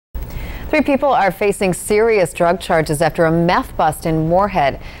Three people are facing serious drug charges after a meth bust in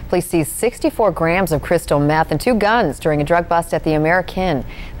Moorhead. Police seized 64 grams of crystal meth and 2 guns during a drug bust at the American.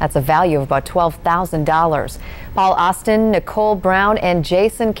 That's a value of about $12,000. Paul Austin, Nicole Brown, and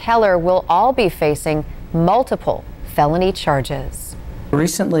Jason Keller will all be facing multiple felony charges.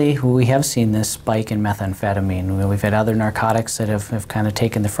 Recently, we have seen this spike in methamphetamine. We've had other narcotics that have kind of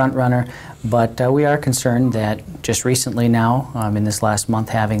taken the front runner, but we are concerned that just recently now, in this last month,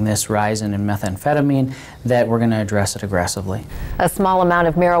 having this rise in methamphetamine, that we're going to address it aggressively. A small amount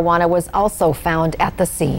of marijuana was also found at the scene.